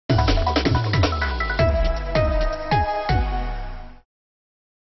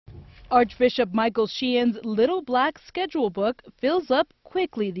Archbishop Michael Sheehan's little black schedule book fills up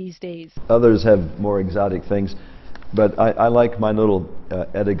quickly these days. Others have more exotic things, but I like my little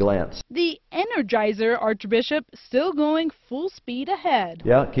at a glance. The Energizer Archbishop still going full speed ahead.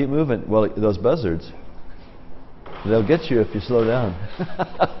 Yeah, keep moving. Well, those buzzards, they'll get you if you slow down.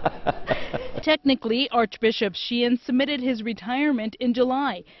 Technically, Archbishop Sheehan submitted his retirement in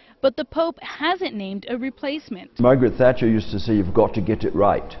July, but the Pope hasn't named a replacement. Margaret Thatcher used to say, you've got to get it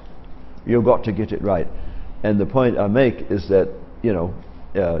right. You've got to get it right. And the point I make is that, you know,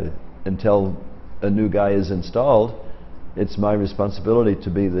 until a new guy is installed, it's my responsibility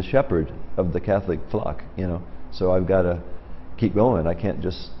to be the shepherd of the Catholic flock, you know. So I've got to keep going. I can't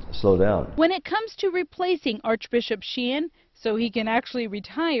just slow down. When it comes to replacing Archbishop Sheehan so he can actually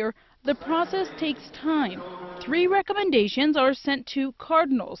retire, the process takes time. 3 recommendations are sent to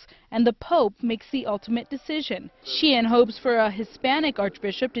cardinals, and the Pope makes the ultimate decision. Sheehan hopes for a Hispanic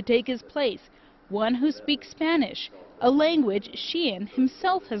archbishop to take his place, one who speaks Spanish, a language Sheehan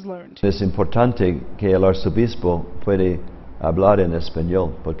himself has learned. Es importante que el arzobispo puede hablar en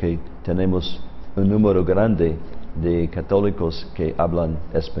español, porque tenemos un número grande de católicos que hablan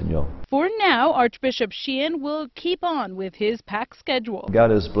español. For now, Archbishop Sheehan will keep on with his packed schedule.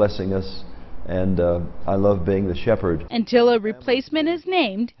 God is blessing us, and I love being the shepherd. Until a replacement is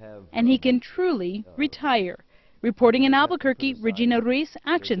named and he can truly retire. Reporting in Albuquerque, Regina Ruiz,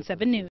 Action 7 News.